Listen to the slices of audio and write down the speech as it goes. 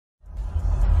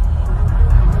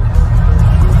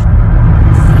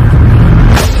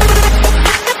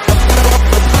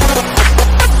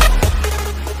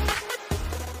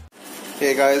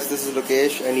guys, this is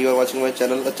Lokesh and you are watching my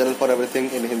channel, a channel for everything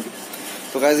in Hindi।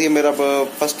 तो guys ये मेरा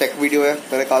first take video है।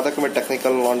 मैंने कहा था कि मैं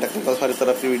टेक्निकल नॉन टेक्निकल हर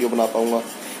तरफ की वीडियो बना पाऊंगा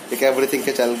एक एवरीथिंग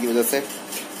के चैनल की वजह से।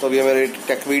 तो अब ये मेरी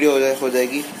टेक वीडियो हो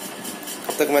जाएगी।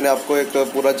 अब तक मैंने आपको एक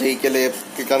पूरा जेई के लिए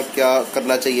क्या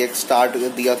करना चाहिए एक स्टार्ट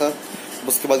दिया था।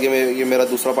 उसके बाद ये मेरा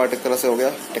दूसरा पार्ट एक तरह से हो गया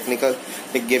टेक्निकल।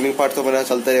 एक गेमिंग पार्ट तो मेरा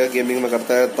चलता रहेगा, गेमिंग में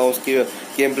करता रहता हूँ, उसकी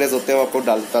गेम प्लेस होते हैं वो आपको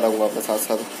डालता रहूँगा अपने साथ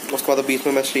साथ। उसके बाद बीच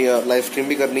में मैं लाइव स्ट्रीम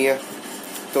भी करनी है,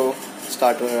 तो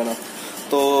स्टार्ट रहेगा ना।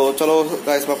 तो चलो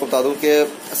गाइस मैं आपको बता दूँ कि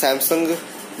सैमसंग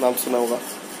नाम सुना होगा,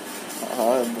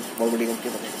 हाँ बहुत बड़ी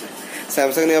कंपनी है।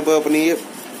 सैमसंग ने अब अपनी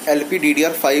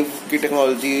Lpddr5 की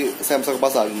टेक्नोलॉजी सैमसंग के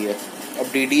पास आ गई है। अब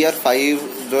DDR5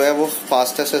 जो है वो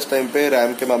फास्टेस्ट इस टाइम पे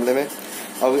रैम के मामले में।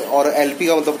 अब और LP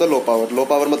का मतलब होता है लो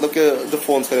पावर मतलब कि जो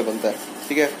फोन्स के लिए बनता है,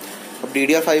 ठीक है। अब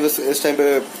DDR5 इस टाइम पे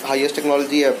हाईएस्ट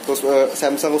टेक्नोलॉजी है, तो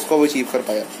सैमसंग उसको वो अचीव कर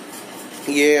पाया।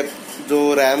 ये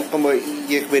जो रैम का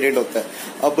ये एक वेरिएंट होता है।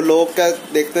 अब लोग क्या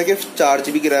देखते हैं कि 4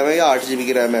 GB की रैम है या 8 GB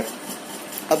की रैम है।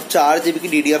 अब 4 GB की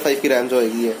DDR5 की रैम जो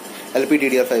आएगी है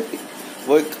Lpddr5 की,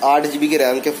 वो एक 8 GB की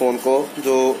रैम के फोन को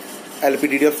जो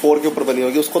Lpddr4 के ऊपर बनी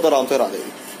होगी उसको तो आराम से हरा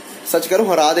देगी। सच कह रहा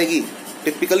हूँ, हरा देगी,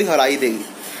 टिपिकली हरा ही देगी।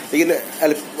 लेकिन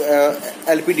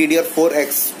Lpddr4X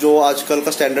जो आजकल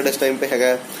का स्टैंडर्ड इस टाइम पे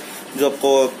है, जो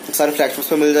आपको सारे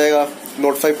फ्लैगशिप्स में मिल जाएगा।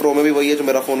 Note 5 Pro में भी वही है जो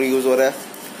मेरा फोन यूज हो रहा है,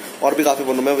 और भी काफी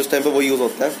फोनों में इस टाइम पे वही यूज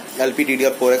होता है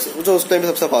Lpddr4X, जो उस टाइम पे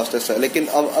सबसे फास्टेस्ट है। लेकिन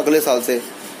अब अगले साल से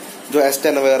जो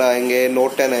S10 वगैरह आएंगे,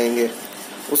 Note 10 आएंगे,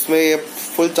 उसमें ये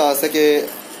फुल चांस है कि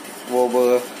वो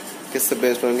किससे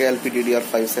बेस्ड होंगे,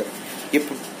 Lpddr5 से। ये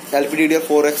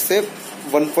Lpddr4X से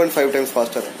 1.5 टाइम्स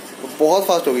फास्टर है, बहुत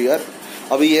फास्ट होगी यार।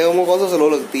 अभी ये वो कौन सा स्लो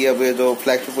लगती है, अब ये जो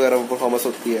फ्लैगशिप वगैरह परफॉर्मेंस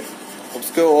होती है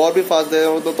उसके और भी फास्ट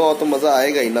है तो मजा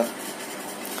आएगा ही ना।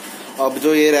 अब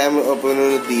जो ये रैम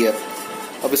उन्होंने दी है,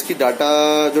 अब इसकी डाटा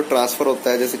जो ट्रांसफर होता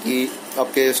है, जैसे कि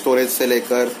आपके स्टोरेज से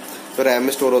लेकर जो रैम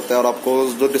में स्टोर होता है और आपको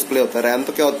जो डिस्प्ले होता है, रैम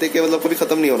तो क्या होती है कि मतलब कभी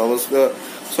खत्म नहीं होना,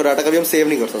 उसको डाटा कभी हम सेव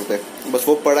नहीं कर सकते, बस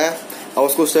वो पड़ा है और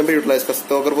उसको उस टाइम पे यूटिलाइज कर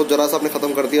सकते हो। अगर वो जरा सा आपने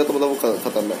खत्म कर दिया तो मतलब वो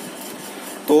खत्म है।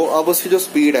 तो अब उसकी जो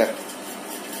स्पीड है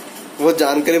वो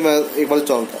जानकर मैं एक बार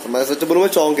चौंक गया था। मैं सच बोलूं, मैं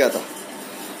चौंक गया था।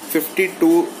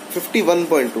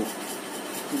 51.2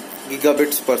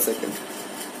 gigabits per second,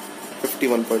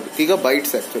 51.2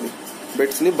 gigabytes actually,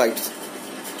 bits नहीं बाइट्स,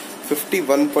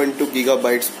 51.2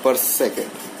 गीगाबाइट्स पर सेकेंड।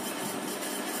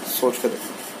 सोच कर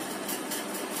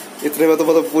देखो, इतने में तो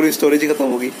मतलब पूरी स्टोरेज ही खत्म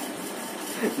होगी।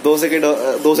 2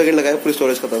 सेकेंड लगाए पूरी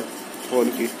स्टोरेज खत्म फोन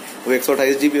की। वो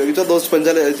 128 GB होगी, तो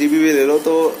 256 GB भी ले लो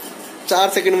तो 4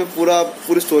 सेकंड में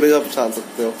पूरी स्टोरेज आप छान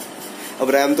सकते हो। अब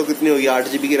रैम तो कितनी होगी, 8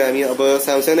 GB की रैम ही। अब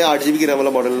सैमसंग ने 8 GB की रैम वाला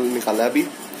मॉडल निकाला है अभी,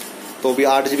 तो अभी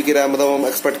 8 GB की रैम मतलब हम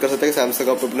एक्सपेक्ट कर सकते हैं कि सैमसंग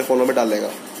अपने फोनों में डालेगा।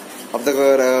 अब तक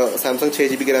सैमसंग 6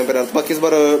 GB की रैम पे रहा था। बाकी इस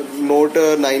बार Note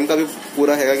 9 का भी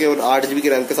पूरा है कि 8 GB की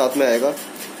रैम के साथ में आएगा,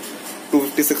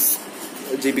 256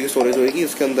 GB की स्टोरेज होगी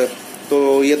इसके अंदर।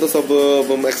 तो ये तो सब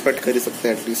हम एक्सपेक्ट कर ही सकते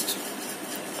हैं एटलीस्ट।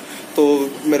 तो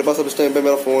मेरे पास अब इस टाइम पे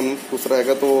मेरा फोन दूसरा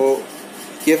रहेगा, तो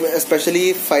ये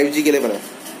स्पेशली 5G के लिए बना है,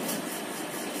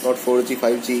 not 4G,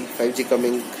 5G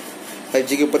coming.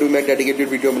 5G के ऊपर भी मैं डेडिकेटेड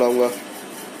वीडियो बनाऊंगा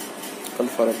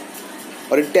कन्फर्म।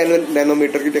 और ये 10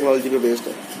 नैनोमीटर की टेक्नोलॉजी पे बेस्ड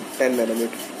है। 10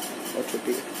 नैनोमीटर बहुत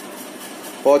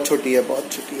छोटी है,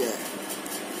 बहुत छोटी है।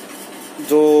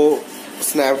 जो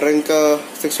स्नैपड्रैगन का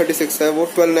 636 है वो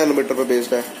 12 नैनोमीटर पे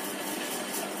बेस्ड है।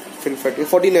 फिर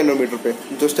 40 नैनोमीटर पे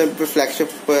जो इस टाइम पे फ्लैगशिप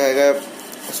है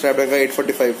स्नैपड्रैगन का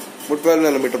 845, वो 12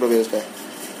 नैनोमीटर पे बेस्ड है।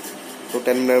 तो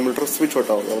 10 नैनोमीटर से भी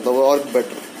छोटा हो गया, मतलब और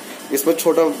बेटर। इसमें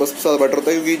छोटा बस ज्यादा बेटर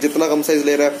होता है, क्योंकि जितना कम साइज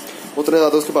ले रहा है उतने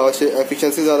ज्यादा उसकी पावर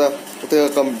एफिशिएंसी ज्यादा, उतने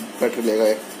कम बैटरी लेगा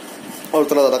ये और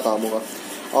उतना ज्यादा काम होगा।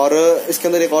 और इसके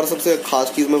अंदर एक और सबसे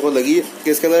खास चीज मेरे को लगी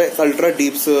कि इसके अंदर अल्ट्रा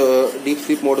डीप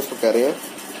स्लीप मोड उसको कह रहे हैं,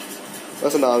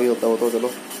 वैसे नाम ही होता है वो, तो चलो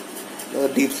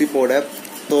डीप स्लीप मोड है।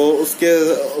 तो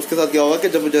उसके साथ क्या होगा कि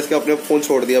जब जैसे आपने फोन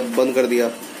छोड़ दिया, बंद कर दिया,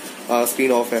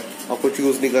 स्क्रीन ऑफ है, आप कुछ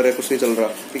यूज नहीं कर रहे, कुछ नहीं चल रहा,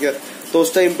 ठीक है, तो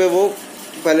उस टाइम पे वो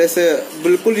पहले से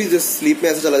बिल्कुल ही स्लीप में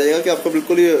ऐसे चला जाएगा कि आपको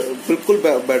बिल्कुल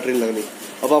बैटरी नहीं लगनी।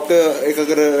 अब आपका एक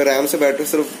अगर रैम से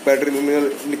सिर्फ बैटरी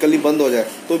निकलनी बंद हो जाए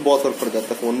तो बहुत फर्क पड़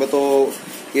जाता है फोन में। तो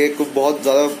ये एक बहुत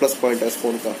ज्यादा प्लस पॉइंट है इस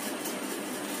फोन का।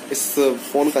 इस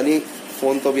फोन का नहीं,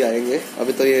 फोन तो भी आएंगे,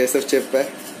 अभी तो ये सिर्फ चिप है।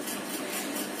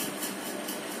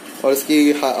 और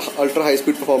इसकी अल्ट्रा हाई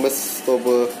स्पीड परफॉर्मेंस तो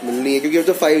मिलनी है, क्योंकि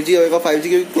जब 5G होगा, 5G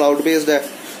क्योंकि क्लाउड बेस्ड है,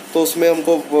 तो उसमें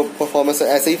हमको परफॉर्मेंस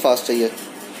ऐसे ही फास्ट चाहिए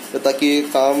ताकि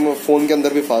काम फोन के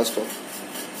अंदर भी फास्ट हो।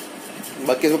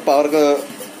 बाकी इसमें पावर का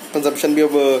कंजप्शन भी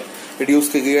अब रिड्यूस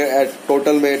की गई है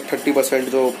टोटल में 30%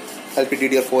 जो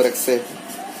Lpddr4X से।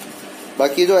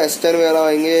 बाकी जो S10 वगैरह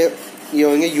आएंगे ये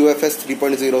होंगे UFS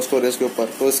 3.0 स्टोरेज के ऊपर।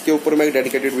 तो इसके ऊपर मैं एक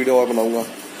डेडिकेटेड वीडियो और बनाऊंगा,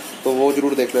 तो वो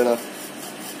जरूर देख लेना।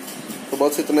 तो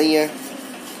बस इतना ही है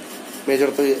मेजर।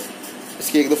 तो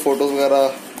इसकी एक दो फोटोज वगैरह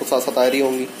कुछ साथ साथ आ रही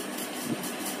होंगी।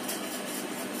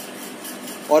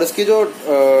 और इसकी जो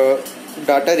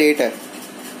डाटा रेट है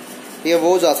ये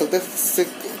वो जा सकते हैं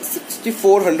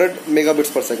 6400 मेगाबिट्स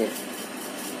पर सेकेंड।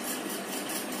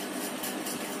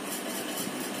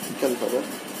 चल पा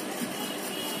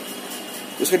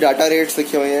उसके डाटा रेट्स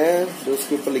लिखे हुए हैं, जो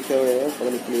उसके ऊपर लिखे हुए हैं, पता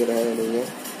नहीं क्लियर है या नहीं है।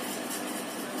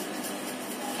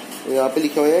 तो यहाँ पे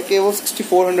लिखे हुए हैं कि वो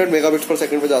 6400 मेगाबिट्स पर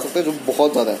सेकंड पे जा सकते हैं, जो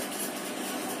बहुत ज़्यादा है।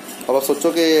 अब आप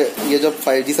सोचो कि ये जब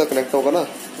 5G से कनेक्ट होगा ना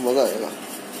तो मज़ा आएगा।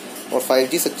 और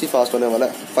 5G सच्ची फास्ट होने वाला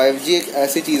है। 5G एक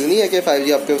ऐसी चीज़ नहीं है कि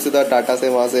 5G आपके सीधा डाटा से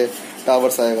वहाँ से टावर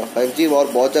से आएगा। 5G और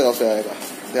बहुत जगह से आएगा,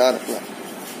 ध्यान रखना।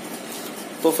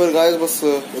 तो फिर गाइस बस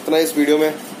इतना इस वीडियो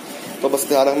में। तो बस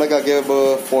ध्यान रखना कि आगे अब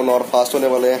फ़ोन और फास्ट होने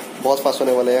वाले हैं, बहुत फास्ट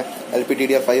होने वाले हैं।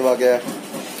 Lpddr5 आ गया है,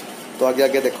 तो आगे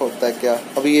आगे देखो होता है क्या।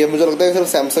 अभी ये मुझे लगता है सिर्फ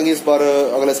सैमसंग ही इस बार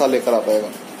अगले साल लेकर आ पाएगा।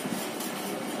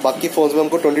 बाकी फोन्स में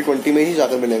हमको 2020 में ही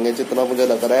जाकर मिलेंगे, जितना मुझे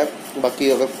लग रहा है। बाकी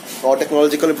अगर और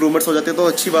टेक्नोलॉजिकल इंप्रूवमेंट्स हो जाती है तो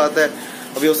अच्छी बात है।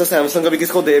 अभी उससे सैमसंग कभी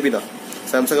किसको दे भी ना,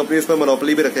 सैमसंग अपनी इसमें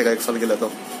मोनोपोली भी रखेगा 1 साल के लिए।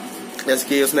 तो जैसे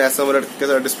कि उसने AMOLED के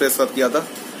साथ डिस्प्ले साथ किया था,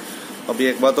 अभी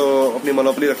एक बार तो अपनी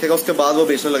मोनोपोली रखेगा, उसके बाद वो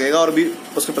बेचने लगेगा और भी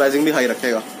उसकी प्राइसिंग भी हाई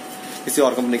रखेगा किसी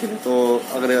और कंपनी के लिए। तो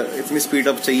अगर इतनी स्पीड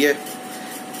अप चाहिए,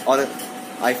 और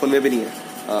आईफोन में भी नहीं है,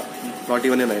 हाँ नॉट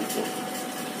इवन इन आईफोन,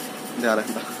 ध्यान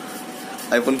रखना।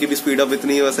 आईफोन की भी स्पीड अप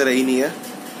इतनी वैसे रही नहीं है।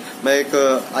 मैं एक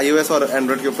iOS और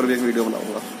एंड्रॉइड के ऊपर भी एक वीडियो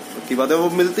बनाऊंगा। की बात है वो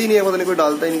मिलती ही नहीं है, पता नहीं कोई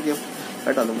डालता ही नहीं, क्यों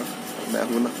मैं डालूंगा, मैं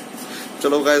हूँ ना।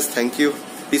 चलो guys, thank you,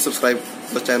 please subscribe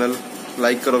the channel,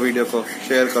 like करो वीडियो को,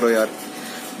 शेयर करो यार।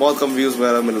 बहुत कम व्यूज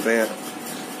वगैरह मिल रहे हैं,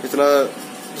 इतना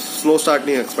स्लो स्टार्ट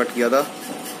नहीं एक्सपेक्ट किया था,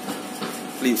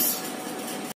 प्लीज।